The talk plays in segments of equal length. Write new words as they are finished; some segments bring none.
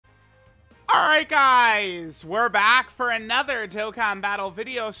Alright guys, we're back for another Dokkan battle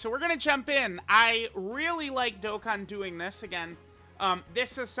video, so we're gonna jump in. I really like Dokkan doing this again.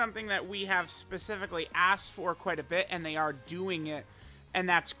 This is something that we have specifically asked for quite a bit, and they are doing it, and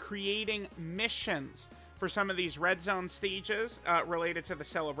that's creating missions for some of these red zone stages related to the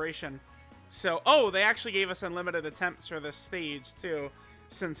celebration. So, oh, they actually gave us unlimited attempts for this stage too,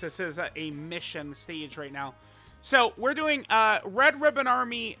 since this is a mission stage right now. So, we're doing Red Ribbon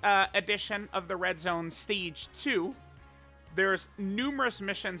Army edition of the Red Zone Stage 2. There's numerous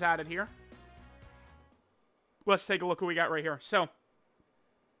missions added here. Let's take a look what we got right here. So,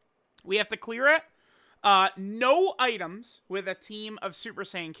 we have to clear it. No items with a team of Super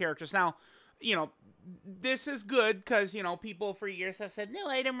Saiyan characters. Now, you know, this is good because, you know, people for years have said, no,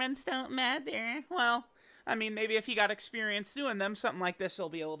 item runs don't matter. Well, I mean, maybe if you got experience doing them, something like this will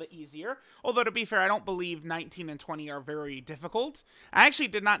be a little bit easier. Although, to be fair, I don't believe 19 and 20 are very difficult. I actually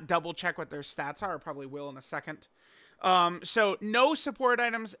did not double check what their stats are. I probably will in a second. So, no support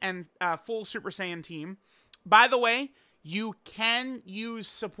items and full Super Saiyan team. By the way, you can use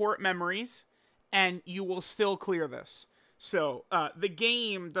support memories, and you will still clear this. So, the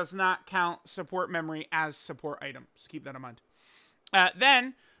game does not count support memory as support items. Keep that in mind.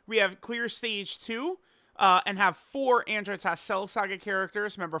 Then, we have clear stage 2. And have 4 Android Cell Saga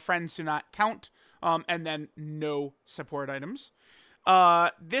characters. Remember, friends do not count. And then no support items.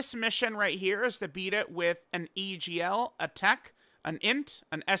 This mission right here is to beat it with an EGL, a tech, an int,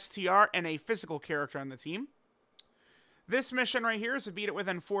 an STR, and a physical character on the team. This mission right here is to beat it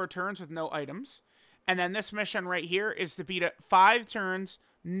within 4 turns with no items. And then this mission right here is to beat it 5 turns,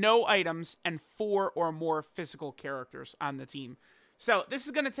 no items, and 4 or more physical characters on the team. So, this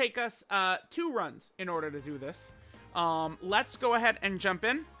is going to take us 2 runs in order to do this. Let's go ahead and jump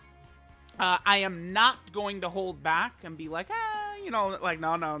in. I am not going to hold back and be like, you know, like,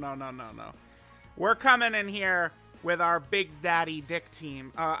 no. We're coming in here with our Big Daddy Dick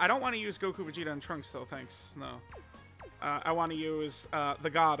team. I don't want to use Goku, Vegeta, and Trunks, though, thanks. No. I want to use the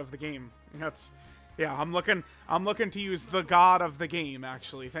god of the game. That's, yeah, I'm looking to use the god of the game,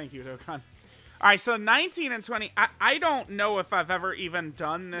 actually. Thank you, Dokkan. All right, so 19 and 20, I don't know if I've ever even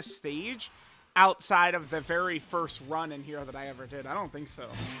done this stage outside of the very first run in here that I ever did. I don't think so.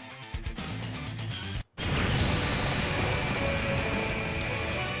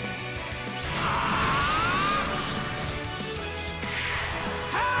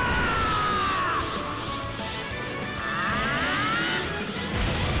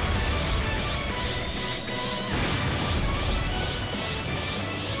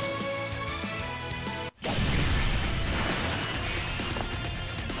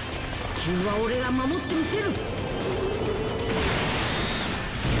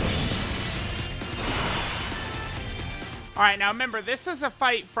 Alright, now remember, this is a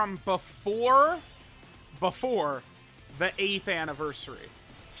fight from before the 8th anniversary.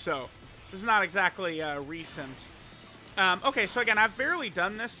 So, this is not exactly recent. Okay, so again, I've barely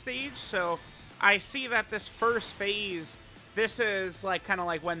done this stage, so I see that this first phase, this is like kind of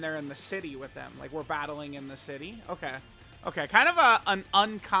like when they're in the city with them. Like, we're battling in the city. Okay. Okay, kind of an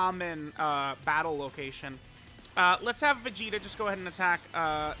uncommon battle location. Let's have Vegeta just go ahead and attack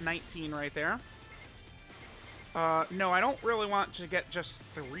 19 right there. No, I don't really want to get just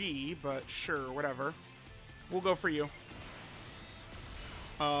 3, but sure, whatever. We'll go for you.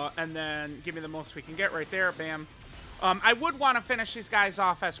 And then give me the most we can get right there. Bam. I would want to finish these guys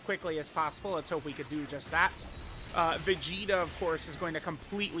off as quickly as possible. Let's hope we could do just that. Vegeta, of course, is going to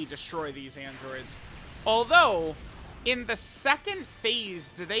completely destroy these androids. Although, in the second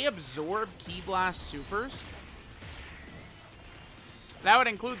phase, do they absorb Ki Blast Supers? That would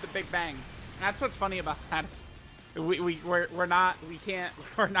include the Big Bang. That's what's funny about that is we can't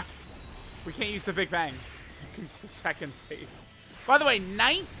use the Big Bang. It's the second phase. By the way,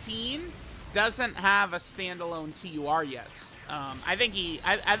 19 doesn't have a standalone TUR yet. I think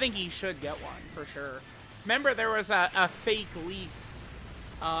he should get one for sure. Remember, there was a fake leak.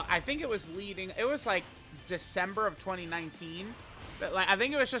 I think it was like December of 2019. But like, I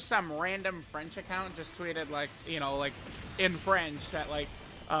think it was just some random French account just tweeted, like, you know, like in French that like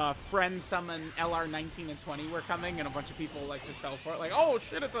friend summon LR19 and 20 were coming, and a bunch of people like just fell for it. Like, oh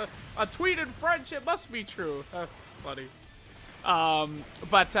shit, it's a tweet in French. It must be true. That's funny.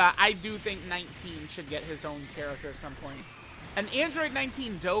 But I do think 19 should get his own character at some point. An Android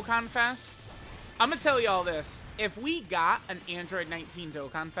 19 Dokkan Fest. I'm gonna tell you all this. If we got an Android 19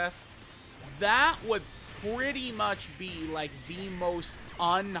 Dokkan Fest, that would pretty much be like the most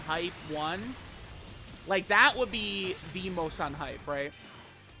unhype one. Like, that would be the most unhype, right?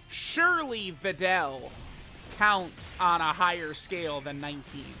 Surely Videl counts on a higher scale than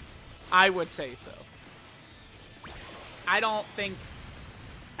 19. I would say so. I don't think...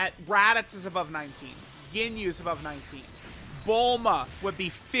 Raditz is above 19. Ginyu is above 19. Bulma would be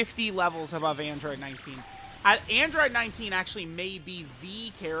 50 levels above Android 19. Android 19 actually may be the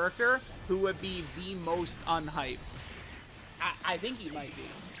character who would be the most unhyped. I think he might be.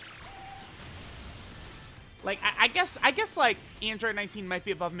 Like, I guess, like, Android 19 might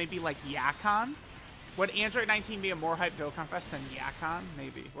be above maybe, like, Yakon. Would Android 19 be a more hyped Dokkan Fest than Yakon?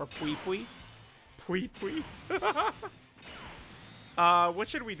 Maybe. Or Pui Pui? Pui Pui? What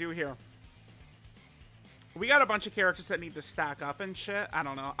should we do here? We got a bunch of characters that need to stack up and shit. I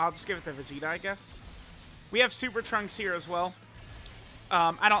don't know. I'll just give it to Vegeta, I guess. We have Super Trunks here as well.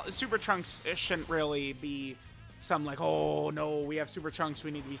 Super Trunks shouldn't really be some like, oh, no, we have Super Trunks,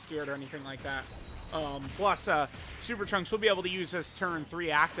 we need to be scared or anything like that. Plus, Super Trunks will be able to use his turn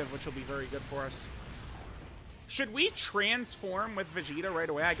 3 active, which will be very good for us. Should we transform with Vegeta right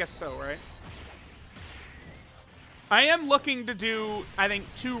away? I guess so, right? I am looking to do, I think,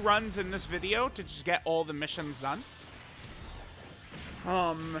 2 runs in this video to just get all the missions done.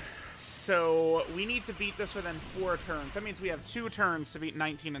 So we need to beat this within 4 turns. That means we have 2 turns to beat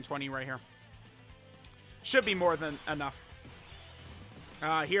 19 and 20 right here. Should be more than enough.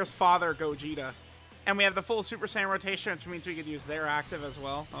 Here's Father Gogeta. And we have the full Super Saiyan rotation, which means we could use their active as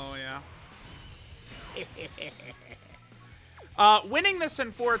well. Oh, yeah. Winning this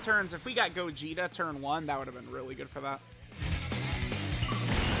in 4 turns, if we got Gogeta turn 1, that would have been really good for that.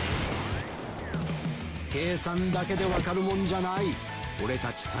 計算だけでわかるもんじゃない。俺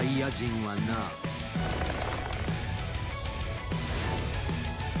たちサイヤ人はな。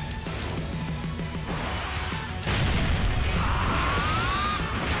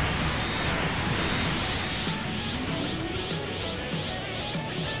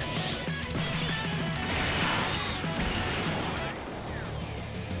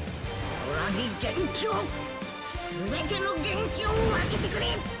元気を全ての元気を分けてくれ。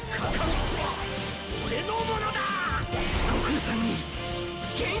カカロットは俺のものだ。悟空さんに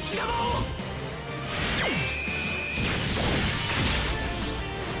元気玉を。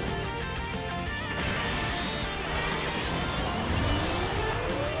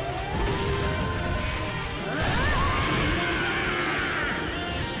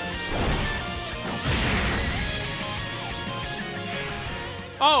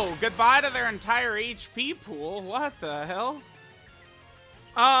Oh, goodbye to their entire HP pool. What the hell?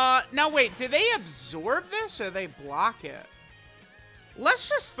 Now wait, do they absorb this or they block it? Let's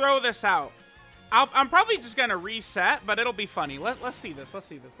just throw this out. I'm probably just gonna reset, but it'll be funny. Let's see this. Let's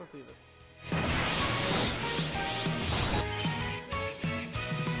see this. Let's see this.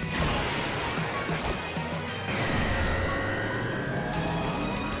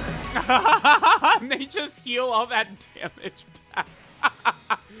 They just heal all that damage back.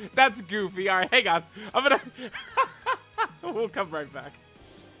 That's goofy. All right, hang on. I'm gonna... We'll come right back.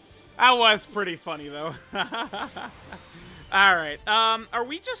 That was pretty funny, though. All right. Are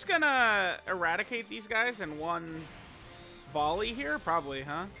we just gonna eradicate these guys in one volley here? Probably,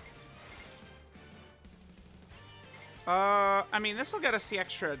 huh? I mean, this will get us the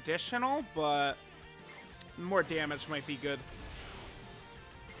extra additional, but more damage might be good.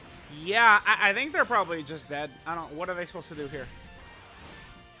 Yeah, I think they're probably just dead. I don't... What are they supposed to do here?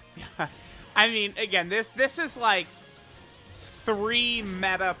 Yeah, I mean, again, this is like 3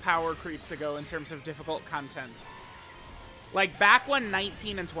 meta power creeps to go in terms of difficult content. Like, back when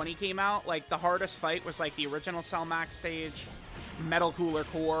 19 and 20 came out, like, the hardest fight was, like, the original Cell Max stage, Metal Cooler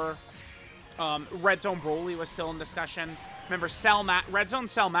Core, Red Zone Broly was still in discussion. Remember, Red Zone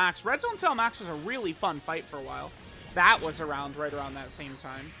Cell Max. Red Zone Cell Max was a really fun fight for a while. That was around right around that same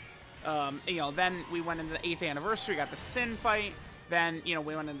time. You know, then we went into the 8th anniversary, got the Sin fight. Then, you know,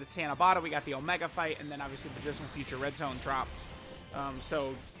 we went into Tanabata, we got the Omega fight, and then obviously the Dismal Future Red Zone dropped.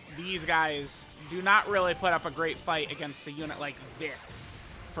 So these guys do not really put up a great fight against a unit like this,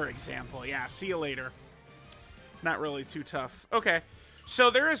 for example. Yeah, see you later. Not really too tough. Okay, so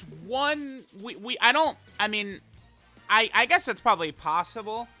there is one... I guess it's probably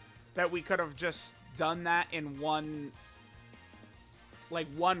possible that we could have just done that in one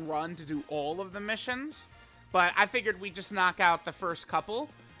run to do all of the missions. But I figured we'd just knock out the first couple,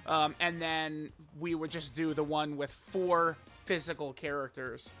 and then we would just do the one with 4 physical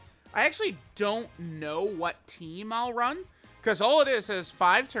characters. I actually don't know what team I'll run, because all it is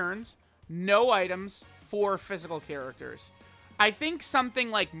 5 turns, no items, 4 physical characters. I think something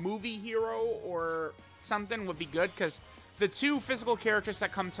like Movie Hero or something would be good, because the 2 physical characters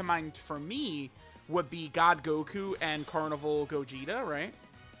that come to mind for me would be God Goku and Carnival Gogeta, right?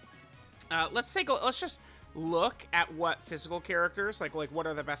 Let's just look at what physical characters, like what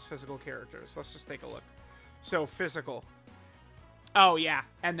are the best physical characters. Let's just take a look. So physical. Oh yeah,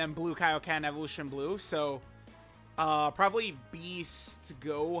 and then Blue Kaioken Evolution Blue. So probably Beast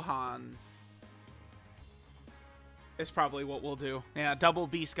Gohan is probably what we'll do. Yeah, double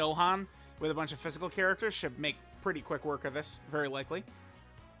Beast Gohan with a bunch of physical characters should make pretty quick work of this, very likely.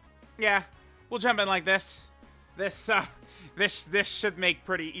 Yeah, we'll jump in like this. This should make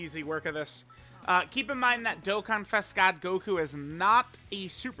pretty easy work of this. Keep in mind that Dokkan Fest God Goku is not a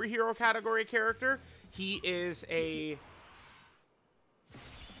superhero category character. He is a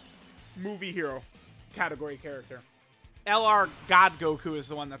movie hero category character. LR God Goku is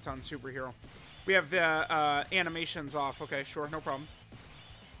the one that's on superhero. We have the animations off. Okay, sure, no problem.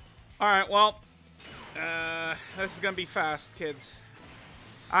 Alright, well, this is going to be fast, kids.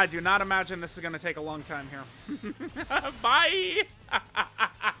 I do not imagine this is going to take a long time here. Bye!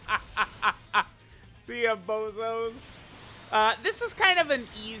 See ya, bozos. This is kind of an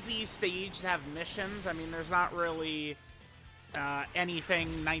easy stage to have missions. I mean, there's not really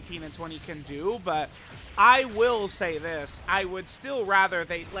anything 19 and 20 can do, but I will say this. I would still rather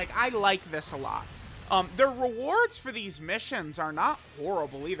they, like, I like this a lot. The rewards for these missions are not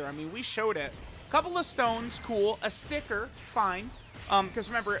horrible either. I mean, we showed it. A couple of stones, cool. A sticker, fine. Because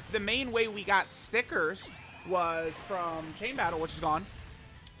remember, the main way we got stickers was from Chain Battle, which is gone.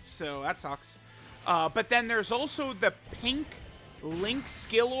 So that sucks. But then there's also the pink Link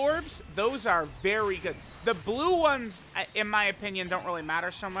skill orbs. Those are very good. The blue ones, in my opinion, don't really matter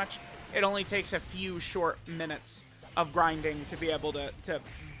so much. It only takes a few short minutes of grinding to be able to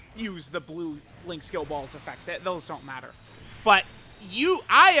use the blue Link skill balls effect. Those don't matter. But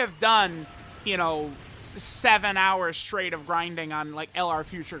I have done, you know, 7 hours straight of grinding on like LR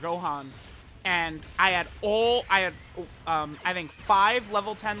Future Gohan, and I had I think 5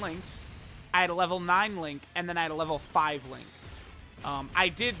 level 10 links. I had a level 9 link, and then I had a level 5 link. I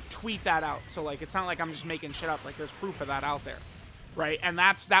did tweet that out, so like it's not like I'm just making shit up. Like there's proof of that out there, right? And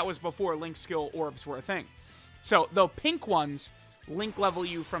that was before Link skill orbs were a thing. So the pink ones link level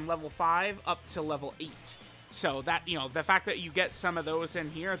you from level 5 up to level 8. So that, you know, the fact that you get some of those in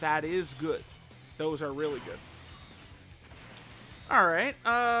here, that is good. Those are really good. All right.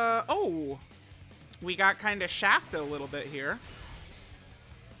 Oh, we got kind of shafted a little bit here.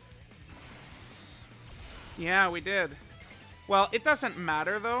 Yeah, we did. Well, it doesn't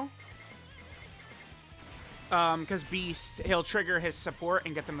matter, though. Because Beast, he'll trigger his support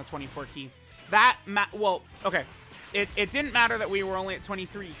and get them the 24 key. Well, okay. It didn't matter that we were only at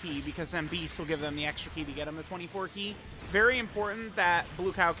 23 key, because then Beast will give them the extra key to get them the 24 key. Very important that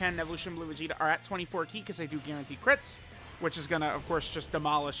Blue Kaioken and Evolution Blue Vegeta are at 24 key, because they do guarantee crits, which is going to, of course, just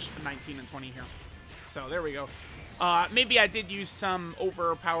demolish 19 and 20 here. So, there we go. Maybe I did use some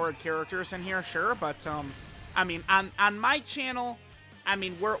overpowered characters in here, sure, but, I mean, on my channel, I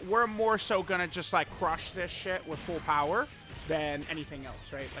mean, we're more so gonna just like crush this shit with full power than anything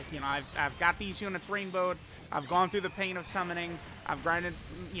else, right? Like, you know, I've got these units rainbowed. I've gone through the pain of summoning. I've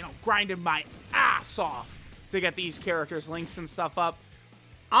grinded my ass off to get these characters, links and stuff up.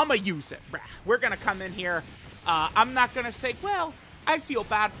 I'ma use it, bruh. We're gonna come in here. I'm not gonna say, well, I feel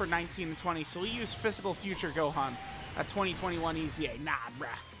bad for 19 and 20, so we use Physical Future Gohan at 2021 EZA. Nah, bruh.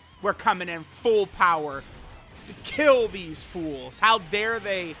 We're coming in full power. Kill these fools. How dare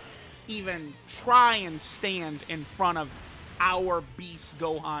they even try and stand in front of our Beast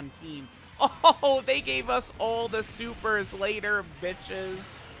Gohan team. Oh, they gave us all the supers later, bitches.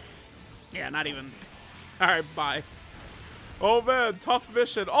 Yeah, not even. All right, bye. Oh, man, tough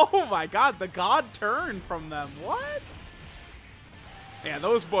mission. Oh, my God, the God turn from them. What? Yeah,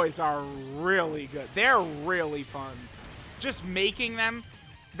 those boys are really good. They're really fun. Just making them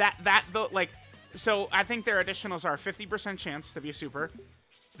like, so I think their additionals are 50% chance to be a super.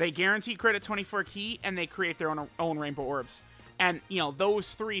 They guarantee crit at 24 key, and they create their own rainbow orbs. And, you know,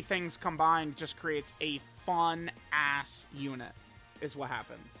 those 3 things combined just creates a fun-ass unit, is what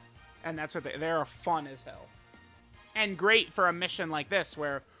happens. And that's what they're fun as hell. And great for a mission like this,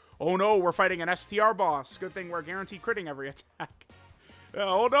 where, oh no, we're fighting an STR boss. Good thing we're guaranteed critting every attack.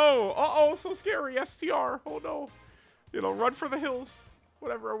 Oh no, uh-oh, so scary, STR. Oh no. You know, run for the hills.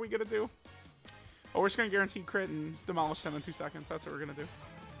 Whatever are we gonna do? Oh, we're just going to guarantee crit and demolish them in 2 seconds. That's what we're going to do.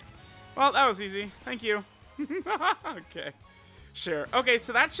 Well, that was easy. Thank you. Okay. Sure. Okay,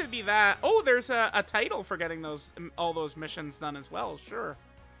 so that should be that. Oh, there's a title for getting all those missions done as well. Sure.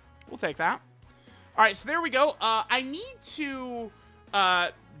 We'll take that. All right, so there we go. I need to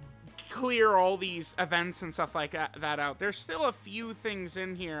clear all these events and stuff like that out. There's still a few things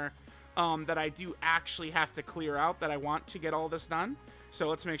in here that I do actually have to clear out that I want to get all this done. So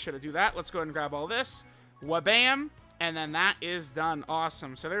let's make sure to do that. Let's go ahead and grab all this. Wabam. And then that is done.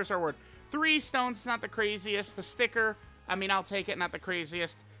 Awesome. So there's our word. 3 stones. It's not the craziest. The sticker, I mean, I'll take it. Not the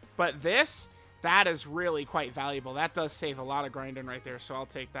craziest. But this, that is really quite valuable. That does save a lot of grinding right there. So I'll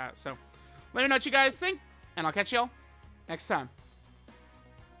take that. So let me know what you guys think. And I'll catch y'all next time.